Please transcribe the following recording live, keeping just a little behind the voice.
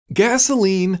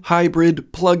Gasoline,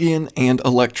 hybrid, plug-in, and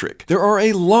electric. There are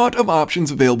a lot of options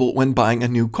available when buying a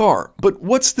new car, but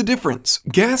what's the difference?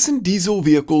 Gas and diesel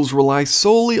vehicles rely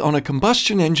solely on a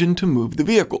combustion engine to move the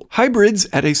vehicle. Hybrids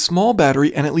add a small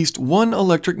battery and at least one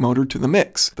electric motor to the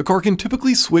mix. The car can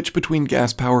typically switch between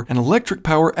gas power and electric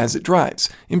power as it drives,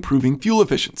 improving fuel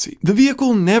efficiency. The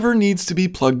vehicle never needs to be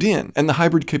plugged in, and the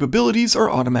hybrid capabilities are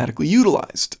automatically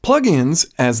utilized. Plug-ins,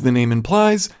 as the name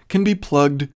implies, can be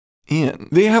plugged in.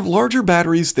 They have larger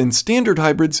batteries than standard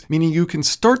hybrids, meaning you can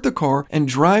start the car and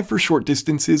drive for short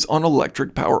distances on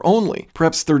electric power only,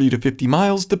 perhaps 30 to 50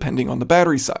 miles depending on the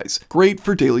battery size. Great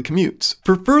for daily commutes.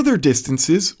 For further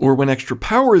distances, or when extra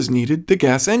power is needed, the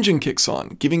gas engine kicks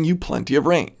on, giving you plenty of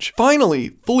range. Finally,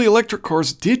 fully electric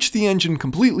cars ditch the engine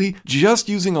completely, just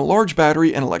using a large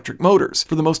battery and electric motors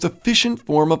for the most efficient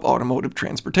form of automotive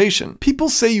transportation. People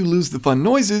say you lose the fun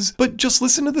noises, but just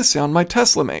listen to the sound my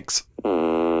Tesla makes.